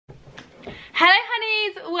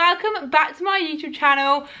guys, welcome back to my YouTube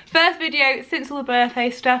channel. First video since all the birthday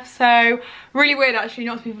stuff, so really weird actually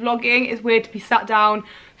not to be vlogging. It's weird to be sat down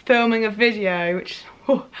filming a video, which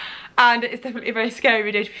and it's definitely a very scary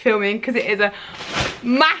video to be filming because it is a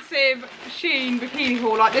massive SHEIN bikini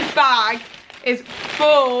haul. Like, this bag is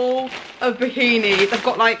full of bikinis. I've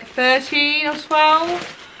got like 13 or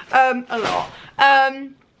 12, a lot.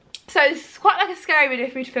 So this is quite like a scary video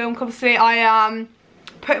for me to film. Obviously I am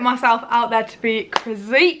putting myself out there to be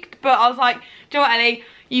critiqued, but I was like, do you know what, Ellie,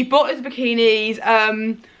 you bought those bikinis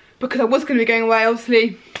because I was going to be going away,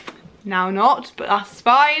 obviously now not, but that's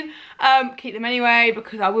fine. Keep them anyway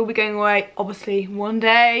because I will be going away obviously one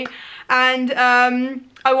day, and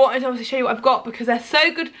I wanted to obviously show you what I've got because they're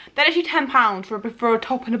so good. They're actually £10 for a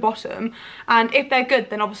top and a bottom, and if they're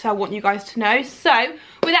good then obviously I want you guys to know. So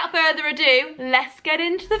without further ado, let's get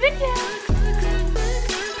into the video.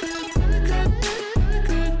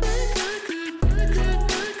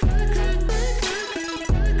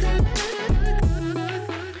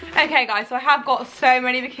 Okay guys, so I have got so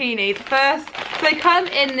many bikinis. First, so they come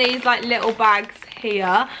in these like little bags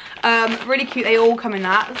here. Really cute, they all come in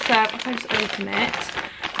that. So if I just open it.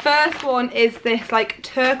 First one is this like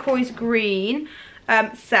turquoise green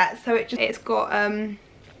set. So it's got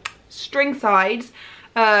string sides.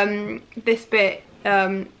 This bit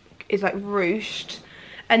is like ruched.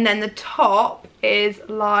 And then the top is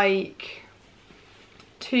like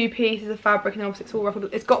 2 pieces of fabric, and obviously it's all ruffled.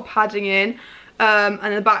 It's got padding in.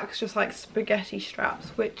 And the back's just like spaghetti straps,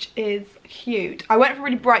 which is cute. I went for a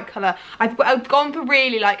really bright colour. I've gone for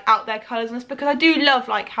really like out there colours on this because I do love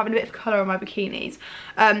like having a bit of colour on my bikinis.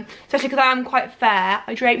 Especially because I am quite fair.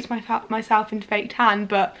 I draped myself in fake tan,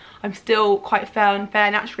 but I'm still quite fair and fair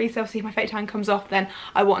naturally. So obviously if my fake tan comes off, then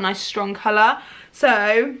I want a nice strong colour.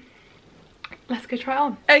 So let's go try it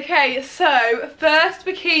on. Okay, so first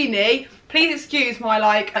bikini. Please excuse my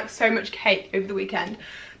like so much cake over the weekend.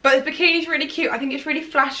 But this bikini's really cute. I think it's really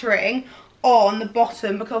flattering on the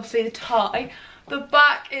bottom because obviously the tie. The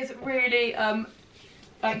back is really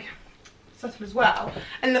like subtle as well.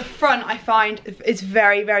 And the front I find is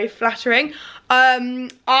very, very flattering. I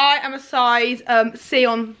am a size C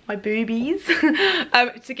on my boobies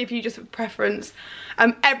to give you just a preference.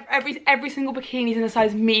 Every single bikini is in a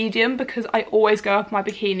size medium because I always go up my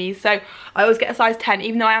bikinis. So I always get a size 10,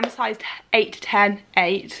 even though I am a size 8 to 10,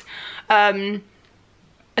 8.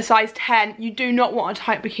 A size 10, you do not want a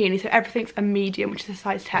tight bikini, so everything's a medium, which is a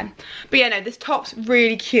size 10. But yeah, no, this top's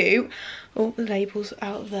really cute. Oh, the label's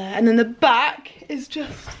out there. And then the back is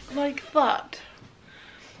just like that.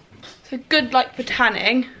 So good like for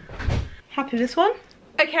tanning. Happy with this one?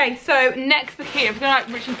 Okay, so next bikini, I'm gonna like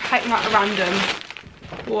literally pick them out at random.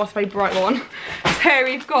 Oh, that's a very bright one. So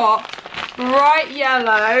we've got bright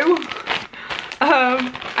yellow.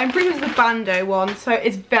 I'm pretty sure this is the bandeau one, so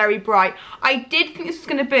it's very bright. I did think this was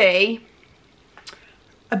going to be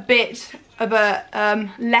a bit of a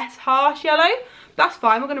less harsh yellow. That's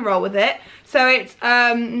fine, we're going to roll with it. So it's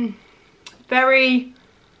very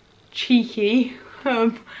cheeky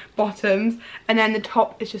bottoms, and then the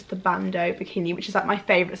top is just the bandeau bikini, which is like my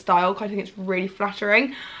favourite style because I think it's really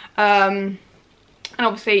flattering. And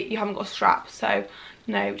obviously you haven't got a strap, so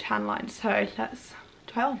no tan lines. So let's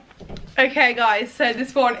try on. Okay guys, so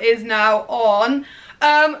this one is now on.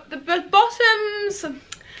 The bottoms,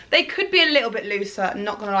 they could be a little bit looser, I'm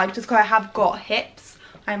not gonna lie, just because I have got hips.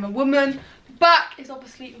 I am a woman. The back is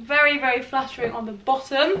obviously very, very flattering on the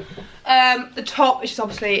bottom. The top is just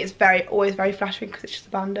obviously, it's always very flattering because it's just a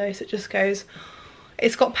bandeau, so it just goes.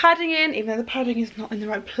 It's got padding in, even though the padding is not in the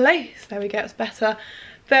right place. There we go, it's better.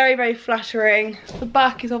 Very, very flattering. The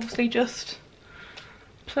back is obviously just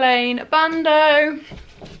plain bandeau.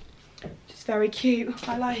 Just very cute.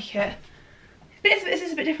 I like it. This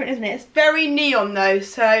is a bit different, isn't it? It's very neon though,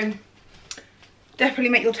 so definitely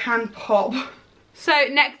make your tan pop. So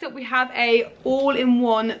next up we have a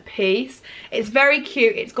all-in-one piece. It's very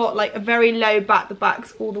cute. It's got like a very low back. The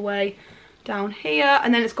back's all the way down here,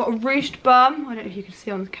 and then it's got a ruched bum. I don't know if you can see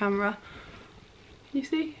on the camera. Can you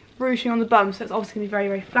see? Ruching on the bum, so it's obviously gonna be very,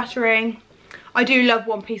 very flattering. I do love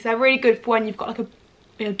one piece. They're really good for when you've got like a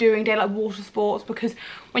doing day like water sports, because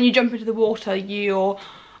when you jump into the water, I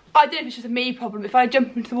don't know if it's just a me problem. If I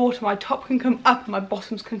jump into the water, my top can come up and my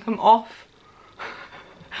bottoms can come off.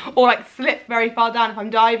 Or like slip very far down if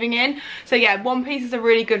I'm diving in. So yeah, one pieces are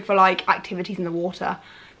really good for like activities in the water.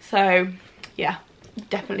 So yeah,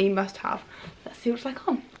 definitely must have. Let's see what's like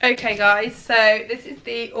on. Okay guys, so this is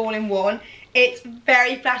the all-in-one. It's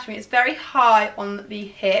very flattering. It's very high on the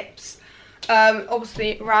hips.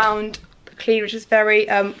 Obviously around the cleavage is very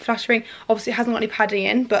flattering. Obviously it hasn't got any padding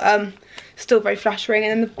in, but still very flattering.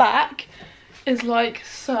 And then the back is like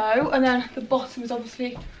so, and then the bottom is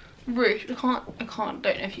obviously ruched. Don't know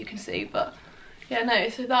if you can see, but yeah, no,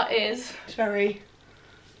 so that is very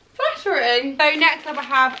flattering. So next up I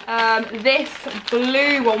have this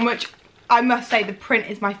blue one, which I must say the print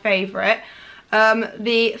is my favourite.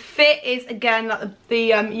 The fit is again like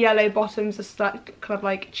the yellow bottoms, just like kind of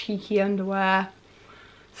like cheeky underwear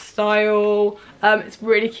style. It's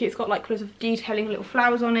really cute. It's got like loads of detailing, little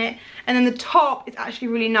flowers on it, and then the top is actually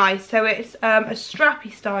really nice. So it's a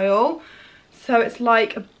strappy style. So it's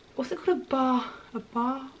like a, what's it called, a bar?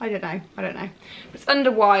 I don't know. It's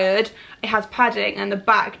underwired. It has padding, and the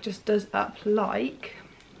back just does up like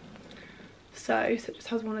so. So it just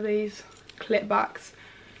has one of these clip backs,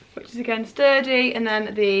 which is again sturdy, and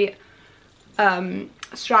then the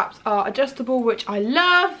straps are adjustable, which I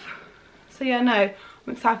love. So yeah, no,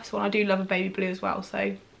 I'm excited for this one. I do love a baby blue as well,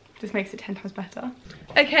 so this makes it 10 times better.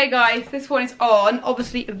 Okay guys, this one is on.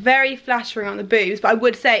 Obviously very flattering on the boobs, but I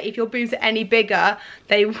would say if your boobs are any bigger,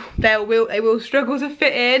 they will struggle to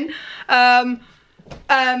fit in.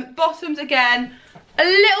 Bottoms again, a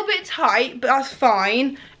little bit tight, but that's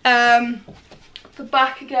fine. The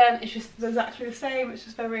back again, it's just exactly the same. It's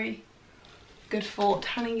just very good for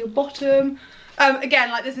tanning your bottom.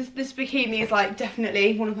 Again, like this bikini is like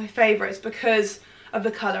definitely one of my favourites because of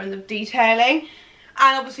the colour and the detailing,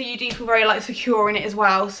 and obviously you do feel very like secure in it as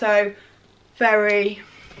well. So very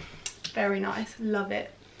nice, love it.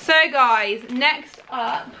 So guys, next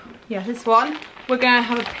up, yeah, this one, we're gonna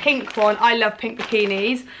have a pink one. I love pink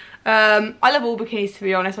bikinis. I love all bikinis, to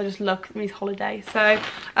be honest. I just love these holidays. So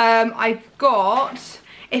I've got,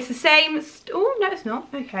 it's the same, oh no it's not,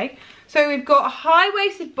 okay. So we've got a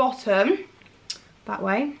high-waisted bottom that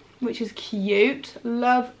way, which is cute,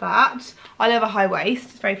 love that. I love a high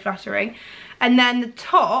waist, it's very flattering. And then the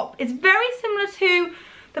top is very similar to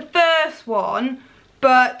the first one,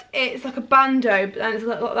 but it's like a bandeau, and it's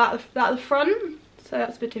got that at the front, so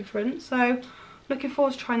that's a bit different. So looking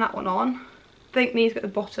forward to trying that one on. I think these at the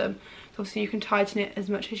bottom, so obviously you can tighten it as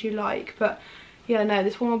much as you like, but yeah, no,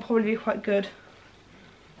 this one will probably be quite good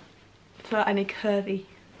for any curvy,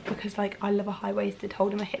 because like I love a high-waisted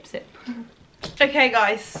holding my hips in. Okay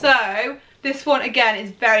guys, so this one again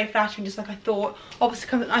is very flattering, just like I thought. Obviously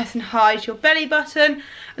comes nice and high to your belly button,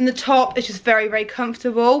 and the top is just very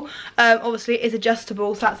comfortable. Obviously it is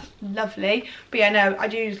adjustable, so that's lovely, but yeah, no, I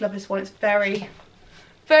do just love this one. It's very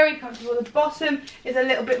comfortable. The bottom is a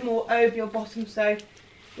little bit more over your bottom, so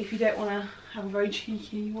if you don't want to have a very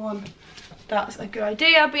cheeky one, that's a good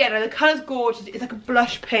idea. But yeah, no, the colour's gorgeous. It's like a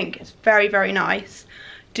blush pink. It's very nice.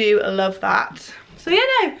 Do love that. So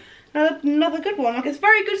yeah, no, another good one. Like, it's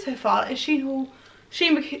very good so far. Like, Shein,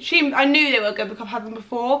 I knew they were good because I've had them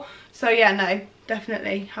before. So yeah, no,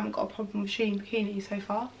 definitely haven't got a problem with Shein bikinis so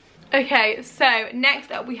far. Okay, so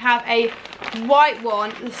next up we have a white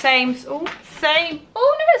one, the same, oh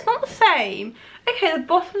no, it's not the same. Okay, the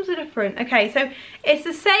bottoms are different. Okay, so it's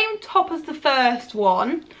the same top as the first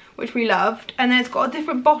one, which we loved, and then it's got a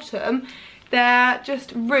different bottom. They're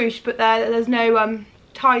just ruched, but there's no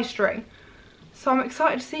tie string. So I'm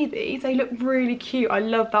excited to see these. They look really cute. I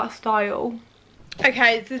love that style.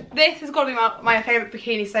 Okay, so this has got to be my favourite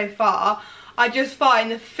bikini so far. I just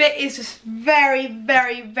find the fit is just very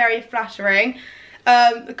flattering.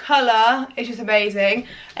 The colour is just amazing,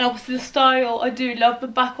 and obviously the style, I do love the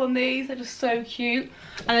back on these. They're just so cute,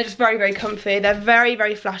 and they're just very comfy. They're very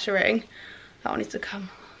flattering. That one needs to come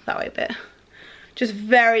that way a bit. Just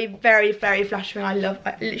very flattering. I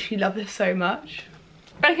literally love this so much.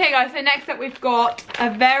 Okay guys, so next up we've got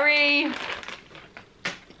a very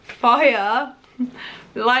fire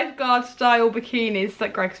lifeguard style bikini. It's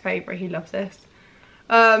like Greg's favourite, he loves this.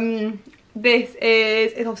 This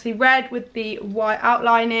is, it's obviously red with the white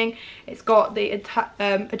outlining. It's got the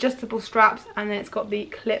adjustable straps, and then it's got the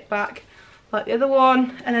clip back like the other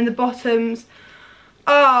one. And then the bottoms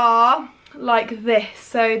are like this.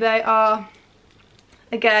 So they are,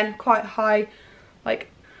 again, quite high, like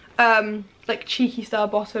cheeky style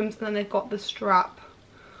bottoms. And then they've got the strap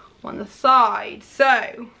on the side.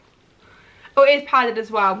 So, oh, it is padded as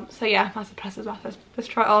well. So yeah, that's a plus as well. Let's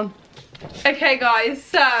try it on. Okay guys,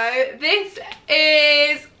 so this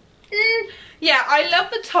is, yeah, I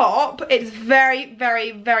love the top. It's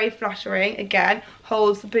very flattering. Again,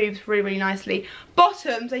 holds the boobs really nicely.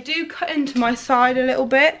 Bottoms, they do cut into my side a little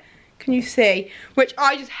bit. Can you see? Which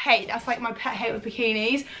I just hate. That's like my pet hate with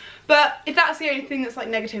bikinis. But if that's the only thing that's like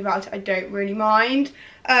negative about it, I don't really mind.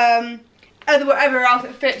 Everywhere else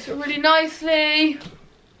it fits really nicely.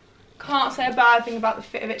 Can't say a bad thing about the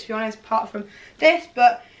fit of it, to be honest, apart from this.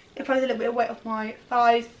 But if I was a little bit of weight off my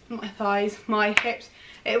thighs, not my thighs, my hips,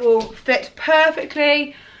 it will fit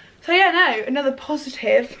perfectly. So yeah, no, another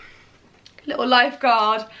positive little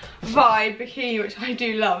lifeguard vibe bikini, which I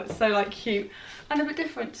do love. It's so like cute and a bit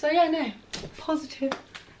different. So yeah, no, positive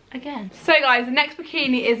again. So guys, the next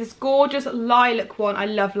bikini is this gorgeous lilac one. I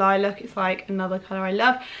love lilac. It's like another colour I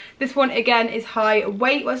love. This one again is high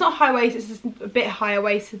waist. Well, it's not high waist, it's just a bit higher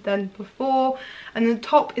waisted than before. And the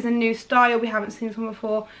top is a new style. We haven't seen this one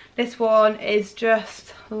before. This one is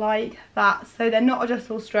just like that. So they're not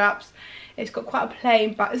adjustable straps. It's got quite a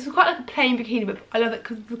plain back. This is quite like a plain bikini, but I love it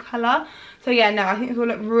because of the colour. So yeah, no, I think this will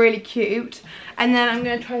look really cute. And then I'm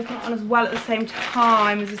going to try to put it on as well at the same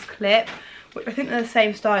time as this clip, which I think they're the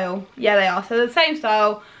same style. Yeah, they are. So they're the same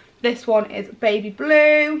style. This one is baby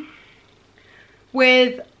blue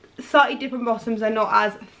with slightly different bottoms. They're not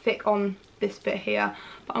as thick on this bit here,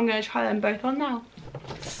 but I'm going to try them both on now.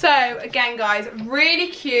 So again, guys, really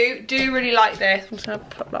cute. Do really like this. I'm just going to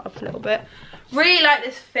put that up a little bit. Really like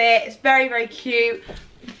this fit. It's very, very cute.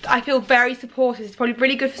 I feel very supportive. It's probably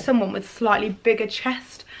really good for someone with slightly bigger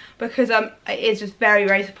chest, because it is just very,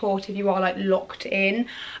 very supportive. You are like locked in.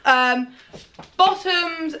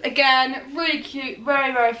 Bottoms, again, really cute,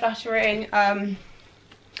 very, very flattering. Can't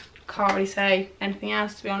really say anything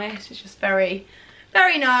else, to be honest. It's just very,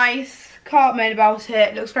 very nice. Can't moan about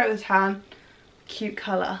it. Looks great with a tan. Cute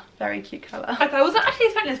colour, very cute colour. Okay, I wasn't actually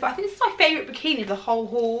expecting this, but I think this is my favourite bikini of the whole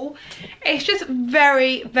haul. It's just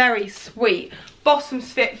very, very sweet.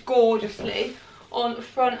 Bottoms fit gorgeously on the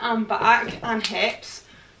front and back and hips.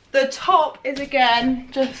 The top is again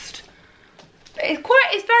just,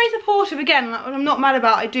 it's very supportive again. Like, I'm not mad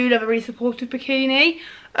about it. I do love a really supportive bikini.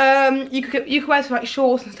 You could wear some like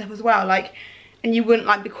shorts and stuff as well, like, and you wouldn't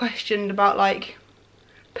like be questioned about like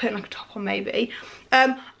putting like a top on maybe.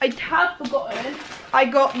 I have forgotten, I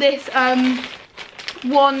got this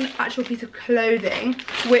one actual piece of clothing,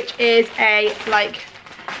 which is a like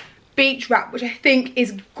beach wrap, which I think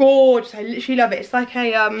is gorgeous. I literally love it. It's like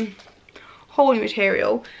a holey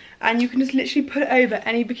material, and you can just literally put it over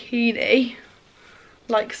any bikini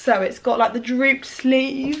like so. It's got like the drooped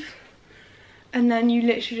sleeve, and then you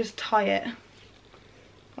literally just tie it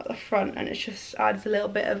at the front, and it just adds a little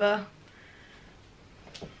bit of a,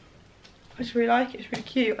 I just really like it. It's really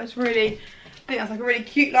cute. I think that's like a really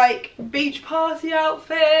cute like beach party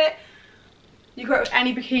outfit. You can wear it with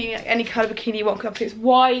any bikini, like any colour bikini you want, because obviously it's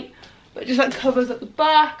white, but it just like covers at the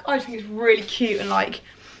back. I just think it's really cute, and like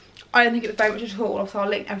I don't think it's very much at all. So I'll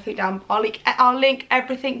link everything down. I'll link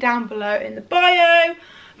everything down below in the bio.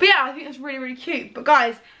 But yeah, I think it's really, really cute. But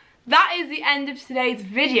guys, that is the end of today's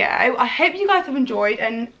video. I hope you guys have enjoyed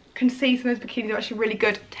and can see some of those bikinis are actually really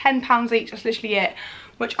good. £10 each, that's literally it,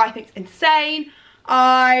 which I think is insane.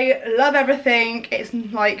 I love everything. It's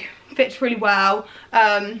like fits really well.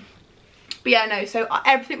 But yeah, no, so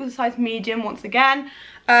everything was a size medium once again.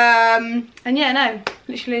 And yeah, no,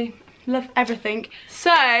 literally love everything.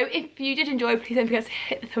 So if you did enjoy, please don't forget to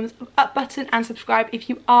hit the thumbs up button and subscribe if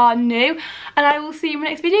you are new. And I will see you in my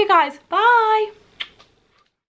next video, guys. Bye.